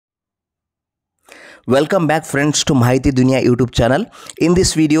Welcome back friends to Mahiti Dunia YouTube channel. In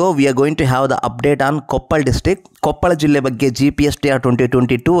this video we are going to have the update on Koppal District. Koppal ಜಿಲ್ಲೆ ಬಗ್ಗೆ GPSTR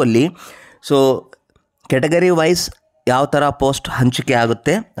 2022 ಅಲ್ಲಿ so category wise ಯಾವ ತರ post ಹಂಚಿಕೆ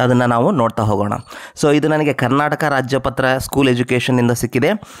ಆಗುತ್ತೆ ಅದನ್ನ ನಾವು ನೋಡ್ತಾ ಹೋಗೋಣ. ಸೊ ಇದು ನನಗೆ ಕರ್ನಾಟಕ ರಾಜ್ಯ ಪತ್ರ ಸ್ಕೂಲ್ ಎಜುಕೇಶನ್ ಇಂದ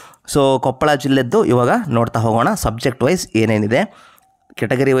ಸಿಕ್ಕಿದೆ. ಸೊ ಕೊಪ್ಪಳ ಜಿಲ್ಲೆದ್ದು ಇವಾಗ ನೋಡ್ತಾ ಹೋಗೋಣ. ಸಬ್ಜೆಕ್ಟ್ ವೈಸ್ ಏನೇನಿದೆ,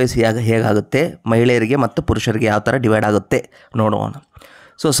 category wise ಹೇಗಾಗುತ್ತೆ, ಮಹಿಳೆಯರಿಗೆ ಮತ್ತು ಪುರುಷರಿಗೆ ಯಾವ ತರ ಡಿವೈಡ್ ಆಗುತ್ತೆ ನೋಡೋಣ.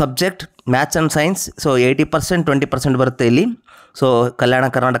 So subject maths and science so 80% 20% ಬರುತ್ತೆ ಇಲ್ಲಿ. So Kalyana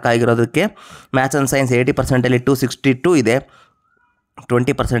Karnataka ಆಗಿರೋದಕ್ಕೆ maths and science 80%ಅಲ್ಲಿ 262 ಇದೆ,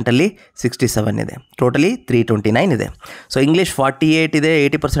 20%ಅಲ್ಲಿ 67 ಇದೆ, ಟೋಟಲಿ 329 ಇದೆ. ಸೊ ಇಂಗ್ಲೀಷ್ 48 ಇದೆ,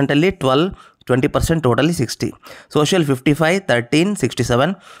 80%ಅಲ್ಲಿ 12, 20% totally 60. Social 55, 13,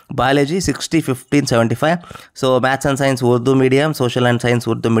 67. Biology 60, 15, 75. So maths and science Urdu medium, social and science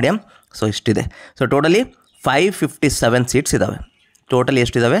Urdu medium. So ಇಷ್ಟಿದೆ. So totally 557 seats ಇದ್ದಾವೆ. ಟೋಟಲಿ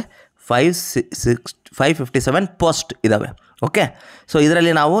ಎಷ್ಟಿದ್ದಾವೆ? 557 ಪೋಸ್ಟ್ ಇದ್ದಾವೆ. Okay, so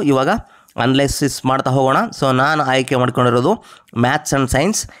ಇದರಲ್ಲಿ ನಾವು ಇವಾಗ ಅನಲೈಸಿಸ್ ಮಾಡ್ತಾ ಹೋಗೋಣ. ಸೊ ನಾನು ಆಯ್ಕೆ ಮಾಡ್ಕೊಂಡಿರೋದು maths and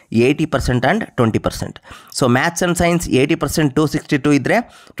science 80% and 20%. So maths and science 80% 262 ಇದ್ದರೆ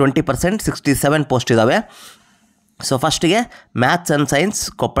 20% 67 ಪೋಸ್ಟ್ ಇದ್ದಾವೆ. ಸೊ ಫಸ್ಟಿಗೆ ಮ್ಯಾಥ್ಸ್ ಆ್ಯಂಡ್ ಸೈನ್ಸ್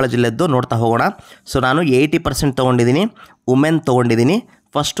ಕೊಪ್ಪಳ ಜಿಲ್ಲೆದ್ದು ನೋಡ್ತಾ ಹೋಗೋಣ. ಸೊ ನಾನು 80% ತೊಗೊಂಡಿದ್ದೀನಿ, ವುಮೆನ್ ತೊಗೊಂಡಿದ್ದೀನಿ.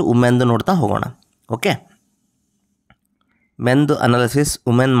 ಫಸ್ಟ್ ವುಮೆನ್ದು ನೋಡ್ತಾ ಹೋಗೋಣ. ಓಕೆ, ಮೆನ್ದು ಅನಾಲಿಸಿಸ್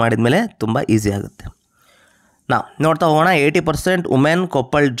ವುಮೆನ್ ಮಾಡಿದ ಮೇಲೆ ತುಂಬ ಈಸಿ ಆಗುತ್ತೆ. ನಾವು ನೋಡ್ತಾ ಹೋಗೋಣ. 80% ವುಮೆನ್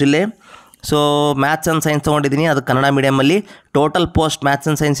ಕೊಪ್ಪಳ ಜಿಲ್ಲೆ. ಸೊ ಮ್ಯಾಥ್ಸ್ ಆ್ಯಂಡ್ ಸೈನ್ಸ್ ತೊಗೊಂಡಿದ್ದೀನಿ, ಅದು Kannada ಮೀಡಿಯಮಲ್ಲಿ. Total post maths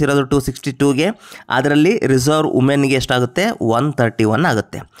and science ಇರೋದು 262ಗೆ. ಅದರಲ್ಲಿ ರಿಸರ್ವ್ ವುಮೆನ್ಗೆ ಎಷ್ಟಾಗುತ್ತೆ? 131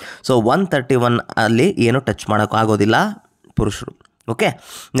 ಆಗುತ್ತೆ. ಸೊ 131 ಅಲ್ಲಿ ಏನು ಟಚ್ ಮಾಡೋಕ್ಕಾಗೋದಿಲ್ಲ ಪುರುಷರು. ಓಕೆ,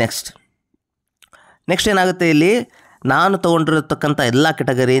 ನೆಕ್ಸ್ಟ್ ಏನಾಗುತ್ತೆ ಇಲ್ಲಿ, ನಾನು ತೊಗೊಂಡಿರತಕ್ಕಂಥ ಎಲ್ಲ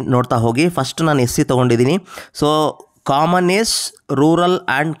ಕೆಟಗರಿ ನೋಡ್ತಾ ಹೋಗಿ. ಫಸ್ಟ್ ನಾನು SC ತೊಗೊಂಡಿದ್ದೀನಿ. So common is rural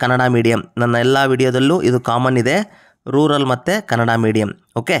and Kannada medium. ನನ್ನ ಎಲ್ಲ ವಿಡಿಯೋದಲ್ಲೂ ಇದು ಕಾಮನ್ ಇದೆ, ರೂರಲ್ ಮತ್ತು Kannada medium.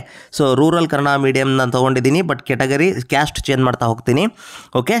 Okay, so rural Kannada medium ನಾನು ತೊಗೊಂಡಿದ್ದೀನಿ, ಬಟ್ ಕೆಟಗರಿ ಕ್ಯಾಸ್ಟ್ ಚೇಂಜ್ ಮಾಡ್ತಾ ಹೋಗ್ತೀನಿ.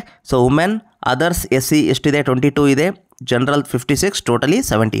 Okay, so women others SC ಎಷ್ಟಿದೆ? 22 ಇದೆ, general 56, totally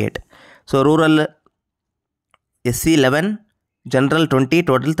 78. So rural SC 11, general 20,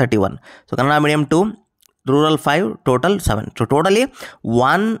 total 31. So Kannada medium 2, rural 5, total 7. So totally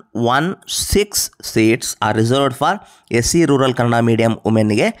 116 seats R reserved for SC rural Kannada medium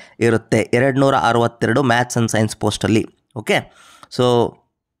ವುಮೆನ್ಗೆ ಇರುತ್ತೆ. 262 maths and science ಪೋಸ್ಟಲ್ಲಿ. Okay, so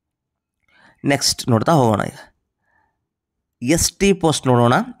next ನೋಡ್ತಾ ಹೋಗೋಣ. ಈಗ ST post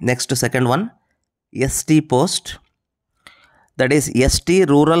ನೋಡೋಣ. Next second one ST post, that is ST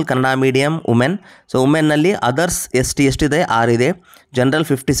rural Kannada medium women. So ವುಮೆನ್ನಲ್ಲಿ others ST ಎಷ್ಟಿದೆ? 6 ಇದೆ, general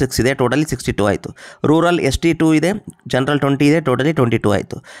 56 ಇದೆ, totally 62 ಆಯಿತು. Rural ST 2 ಇದೆ, ಜನರಲ್ 20 ಇದೆ, ಟೋಟಲಿ 22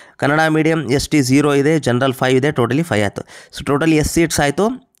 ಆಯಿತು. ಕನ್ನಡ ಮೀಡಿಯಮ್ ST 0 ಇದೆ, ಜನರಲ್ 5 ಇದೆ, ಟೋಟಲಿ 5 ಆಯಿತು. ಸೊ ಟೋಟಲಿ ಎಷ್ಟು ಸೀಟ್ಸ್ ಆಯಿತು?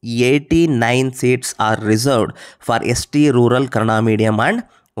 89 seats R reserved for ST rural Kannada medium and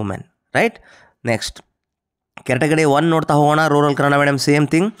women. Right, next category 1 ನೋಡ್ತಾ ಹೋಗೋಣ. Rural Kannada medium same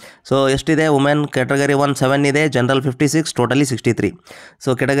thing. So ಎಷ್ಟಿದೆ? ವುಮೆನ್ ಕ್ಯಾಟಗರಿ 1 7 ಇದೆ, general 56, totally 63.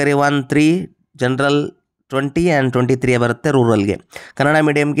 So category 1 3, general 20 and 23 ಬರುತ್ತೆ ರೂರಲ್ಗೆ. ಕನ್ನಡ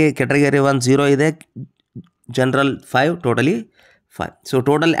ಮೀಡಿಯಮ್ಗೆ ಕ್ಯಾಟಗರಿ 1 0 ಇದೆ, general 5, totally 5. So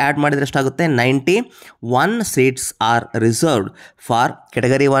total add ಮಾಡಿದರೆ ಎಷ್ಟಾಗುತ್ತೆ? 91 seats R reserved for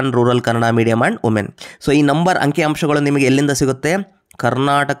category 1 rural Kannada medium and women. So ಈ number ಅಂಕಿಅಂಶಗಳು ನಿಮಗೆ ಎಲ್ಲಿಂದ ಸಿಗುತ್ತೆ?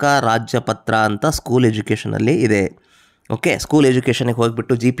 ಕರ್ನಾಟಕ ರಾಜ್ಯ ಪತ್ರ ಅಂತ ಸ್ಕೂಲ್ ಎಜುಕೇಷನಲ್ಲಿ ಇದೆ. ಓಕೆ, ಸ್ಕೂಲ್ ಎಜುಕೇಷನಿಗೆ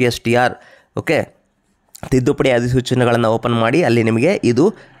ಹೋಗಿಬಿಟ್ಟು GPSTR ಓಕೆ ತಿದ್ದುಪಡಿ ಅಧಿಸೂಚನೆಗಳನ್ನು ಓಪನ್ ಮಾಡಿ ಅಲ್ಲಿ ನಿಮಗೆ ಇದು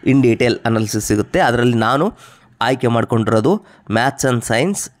ಇನ್ ಡೀಟೇಲ್ ಅನಾಲಿಸಿಸ್ ಸಿಗುತ್ತೆ. ಅದರಲ್ಲಿ ನಾನು ಆಯ್ಕೆ ಮಾಡ್ಕೊಂಡಿರೋದು ಮ್ಯಾಥ್ಸ್ ಆ್ಯಂಡ್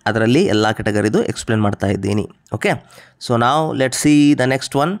ಸೈನ್ಸ್, ಅದರಲ್ಲಿ ಎಲ್ಲ ಕೆಟಗರಿದು ಎಕ್ಸ್ಪ್ಲೇನ್ ಮಾಡ್ತಾ ಇದ್ದೀನಿ. ಓಕೆ, ಸೊ ನಾವು let see the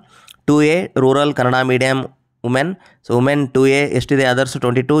next one. 2A rural Kannada medium women. So women 2A ಎಷ್ಟಿದೆ? Others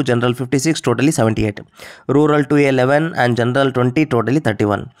 22, general 56, totally 78. Rural 2A 11 and general 20, totally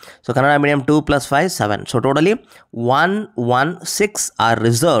 31. So Kannada medium 2 + 5 7. So totally 116 R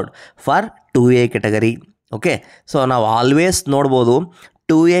reserved for 2A category. Okay, so ನಾವು always ನೋಡ್ಬೋದು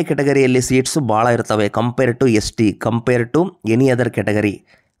 2A ಕೆಟಗರಿಯಲ್ಲಿ seats ಭಾಳ ಇರ್ತವೆ compare to ST, compare to any other category.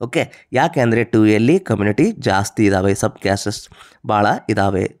 Okay, ಯಾಕೆ ಅಂದರೆ 2Aಲ್ಲಿ community ಜಾಸ್ತಿ ಇದ್ದಾವೆ, ಸಬ್ ಕ್ಯಾಸ್ಟಸ್ ಭಾಳ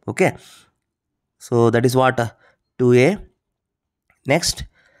ಇದ್ದಾವೆ. Okay, so that is what 2A. Next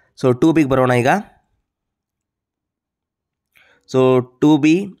so 2Bಗೆ ಬರೋಣ ಈಗ. So 2B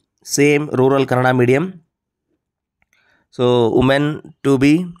same rural Kannada medium. So women 2B,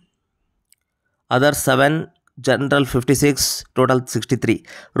 others 7, general 56, total 63.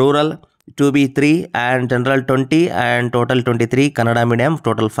 Rural 2B 3 and general 20 and total 23. Kannada medium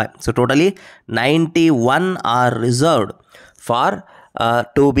total 5. So totally 91 R reserved for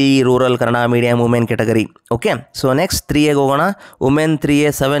to B rural Kannada medium women category. Okay, so next 3A ಹೋಗೋಣ. Women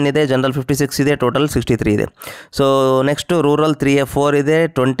 3A 7 ಇದೆ, general 56 ಇದೆ, total 63 ಇದೆ. So next rural 3A 4 ಇದೆ,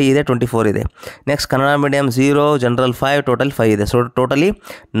 20 ಇದೆ, 24 ಇದೆ. Next Kannada medium 0, general 5, total 5 ಇದೆ. So totally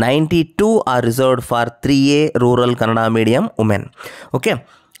 92 R reserved for 3A rural Kannada medium women. Okay,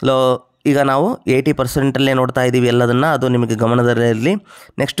 ಈಗ ನಾವು 80%ಅಲ್ಲೇ ನೋಡ್ತಾ ಇದ್ದೀವಿ ಎಲ್ಲದನ್ನು, ಅದು ನಿಮಗೆ ಗಮನದಲ್ಲಿರಲಿ.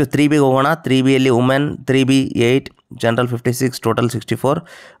 ನೆಕ್ಸ್ಟ್ 3B ಹೋಗೋಣ. 3Bಯಲ್ಲಿ women 3B 8, general 56, total 64.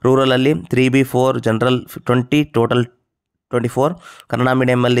 ರೂರಲಲ್ಲಿ 3B 4, general 20, total 24. Kannada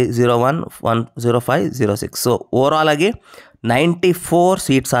ಮೀಡಿಯಮಲ್ಲಿ 01, 1, 05, 06. So overall ಆಗಿ 94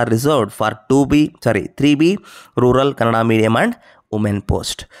 seats R reserved for 3B rural Kannada medium and women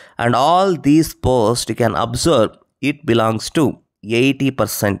post. And all these post you can observe it belongs to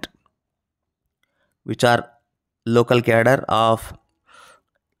 80% which are local cadre of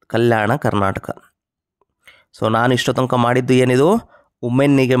Kalyana Karnataka. So ನಾನು ಇಷ್ಟು ತನಕ ಮಾಡಿದ್ದು ಏನಿದು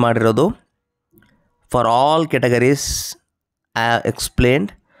ವುಮೆನ್ನಿಗೆ ಮಾಡಿರೋದು. For all categories I have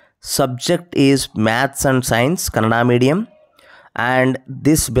explained. Subject is maths and science Kannada medium, and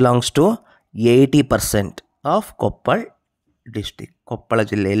this belongs to 80% of Koppal district. Koppal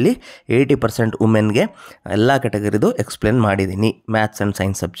ಜಿಲ್ಲೆಯಲ್ಲಿ 80% ವುಮೆನ್ಗೆ ಎಲ್ಲ ಕೆಟಗರಿದು explain ಮಾಡಿದ್ದೀನಿ, maths and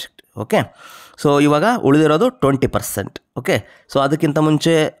science subject. Okay, so ಇವಾಗ ಉಳಿದಿರೋದು 20%. ಓಕೆ, ಸೊ ಅದಕ್ಕಿಂತ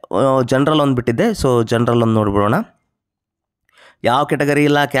ಮುಂಚೆ ಜನರಲ್ ಒಂದು ಬಿಟ್ಟಿದ್ದೆ. ಸೊ ಜನರಲ್ ಒಂದು ನೋಡ್ಬಿಡೋಣ. ಯಾವ ಕೆಟಗರಿ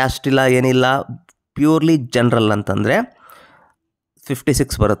ಇಲ್ಲ, ಕ್ಯಾಸ್ಟ್ ಇಲ್ಲ, ಏನಿಲ್ಲ, ಪ್ಯೂರ್ಲಿ ಜನರಲ್ ಅಂತಂದರೆ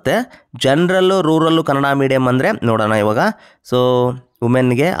 56 ಬರುತ್ತೆ. ಜನರಲ್ಲು ರೂರಲ್ಲು ಕನ್ನಡ ಮೀಡಿಯಮ್ ಅಂದರೆ ನೋಡೋಣ ಇವಾಗ. So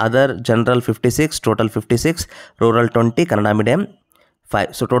ವುಮೆನ್ಗೆ other general 56, total 56, rural 20, Kannada medium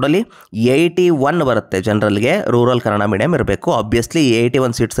 5. So totally 81 ಬರುತ್ತೆ ಜನರಲ್ಗೆ. ರೂರಲ್ ಕನ್ನಡ ಮೀಡಿಯಮ್ ಇರಬೇಕು. ಆಬ್ವಿಯಸ್ಲಿ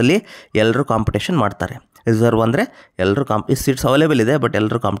 81 ಸೀಟ್ಸಲ್ಲಿ ಎಲ್ಲರೂ ಕಾಂಪಿಟೇಷನ್ ಮಾಡ್ತಾರೆ. ರಿಸರ್ವ್ ಅಂದರೆ ಎಲ್ಲರೂ ಸೀಟ್ಸ್ ಅವೈಲೇಬಲ್ ಇದೆ, ಬಟ್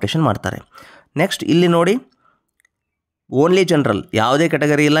ಎಲ್ಲರೂ ಕಾಂಪಿಟೇಷನ್ ಮಾಡ್ತಾರೆ. ನೆಕ್ಸ್ಟ್ ಇಲ್ಲಿ ನೋಡಿ, ಓನ್ಲಿ ಜನರಲ್, ಯಾವುದೇ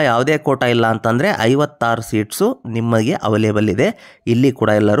ಕೆಟಗರಿ ಇಲ್ಲ, ಯಾವುದೇ ಕೋಟಾ ಇಲ್ಲ ಅಂತಂದರೆ 56 ಸೀಟ್ಸು ನಿಮಗೆ ಅವೈಲೇಬಲ್ ಇದೆ. ಇಲ್ಲಿ ಕೂಡ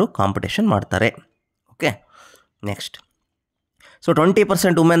ಎಲ್ಲರೂ ಕಾಂಪಿಟೇಷನ್ ಮಾಡ್ತಾರೆ. ಓಕೆ, ನೆಕ್ಸ್ಟ್ ಸೊ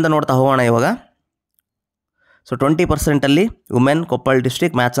 20% ವುಮೆನ್ದ ನೋಡ್ತಾ ಹೋಗೋಣ ಇವಾಗ. So 20%ಅಲ್ಲಿ women Koppal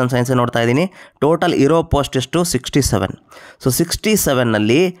district maths and science ನೋಡ್ತಾ ಇದ್ದೀನಿ. ಟೋಟಲ್ ಇರೋ ಪೋಸ್ಟ್ ಎಷ್ಟು 67. ಸೊ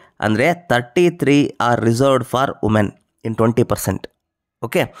 67ನಲ್ಲಿ ಅಂದರೆ 33 R reserved for women in 20%.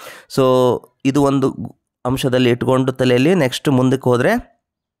 Okay, so ಇದು ಒಂದು ಅಂಶದಲ್ಲಿ ಇಟ್ಕೊಂಡು ತಲೆಯಲ್ಲಿ. ನೆಕ್ಸ್ಟ್ ಮುಂದಕ್ಕೆ ಹೋದರೆ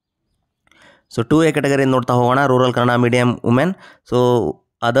ಸೊ 2A ಕೆಟಗರಿಯಿಂದ ನೋಡ್ತಾ ಹೋಗೋಣ. Rural Kannada medium women. So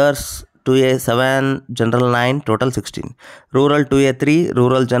others 2A 7, general 9, total 16. Rural 2A 3,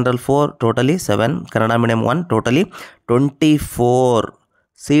 rural general 4, totally 7. Kannada medium 1, totally 24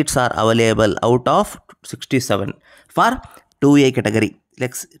 seats are available out of 67 for 2A category.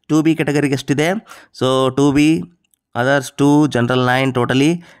 Next 2B ಕೆಟಗರಿಗೆ ಎಷ್ಟಿದೆ? So 2B others 2, general 9,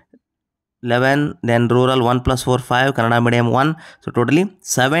 totally 11, then rural 1 + 4 5, Kannada medium 1. So totally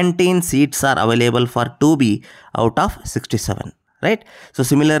 17 seats are available for 2B out of 67. Right. So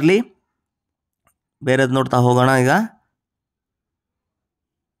similarly ಬೇರೆದು ನೋಡ್ತಾ ಹೋಗೋಣ ಈಗ.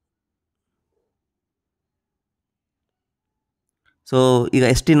 So ಈಗ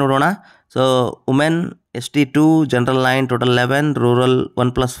ST ನೋಡೋಣ. So women ST 2, general 9, total 11, rural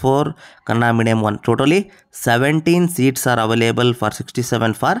 1 + 4, Kannada medium 1. Totally 17 seats are available for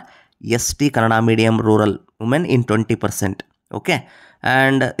 67 for ST Kannada medium rural women in 20%. Okay,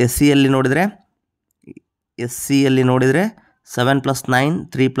 and SCಯಲ್ಲಿ ನೋಡಿದರೆ 7 + 9,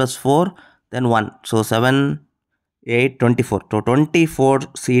 3 + 4, then 1. So 7, 8, 24. So 24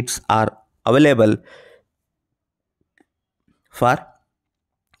 seats are available for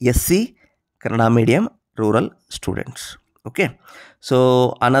SC Kannada medium rural students. Okay. So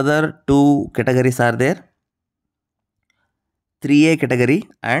another 2 categories are there. 3A category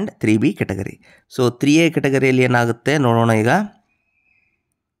and 3B category. So 3A category ಏನಾಗುತ್ತೆ ನೋಡೋಣ ಈಗ.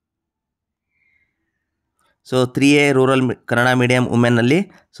 So 3A rural Kannada medium ವುಮೆನ್ನಲ್ಲಿ.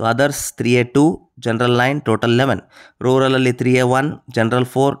 So others 3A 2, general 9, total 11. ರೂರಲಲ್ಲಿ 3A 1, general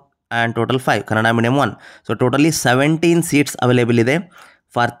 4 and total 5, Kannada medium 1. So totally 17 seats available ಇದೆ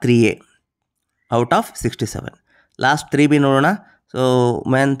for 3A out of 67. Last 3B ನೋಡೋಣ. So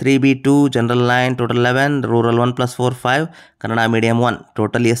women 3B 2, general 9, total 11, rural 1 + 4 5, Kannada medium 1.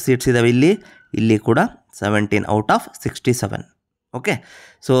 Total ಎಷ್ಟು seats ಇದ್ದಾವೆ ಇಲ್ಲಿ ಕೂಡ 17 out of 67. Okay,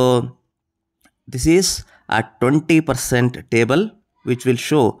 so this is a 20% table which will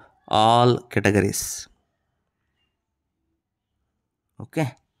show all categories. Okay,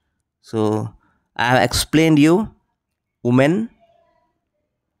 so I have explained you women,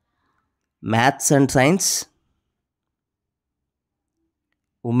 maths and science,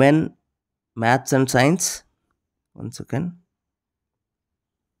 women, maths and science. One second.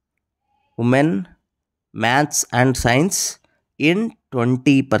 Women, maths and science in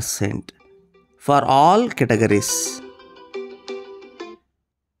 20% for all categories.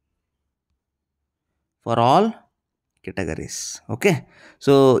 For all categories. Okay,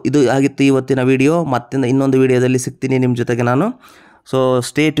 so ಇದು ಆಗಿತ್ತು ಇವತ್ತಿನ video. ಮತ್ತಿಂದ ಇನ್ನೊಂದು ವಿಡಿಯೋದಲ್ಲಿ ಸಿಗ್ತೀನಿ ನಿಮ್ಮ ಜೊತೆಗೆ ನಾನು. So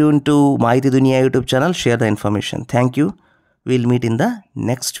stay tune to ಮಾಹಿತಿ ದುನಿಯಾ YouTube channel. Share the information. Thank you. Will meet in the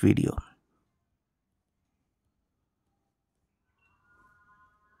next video.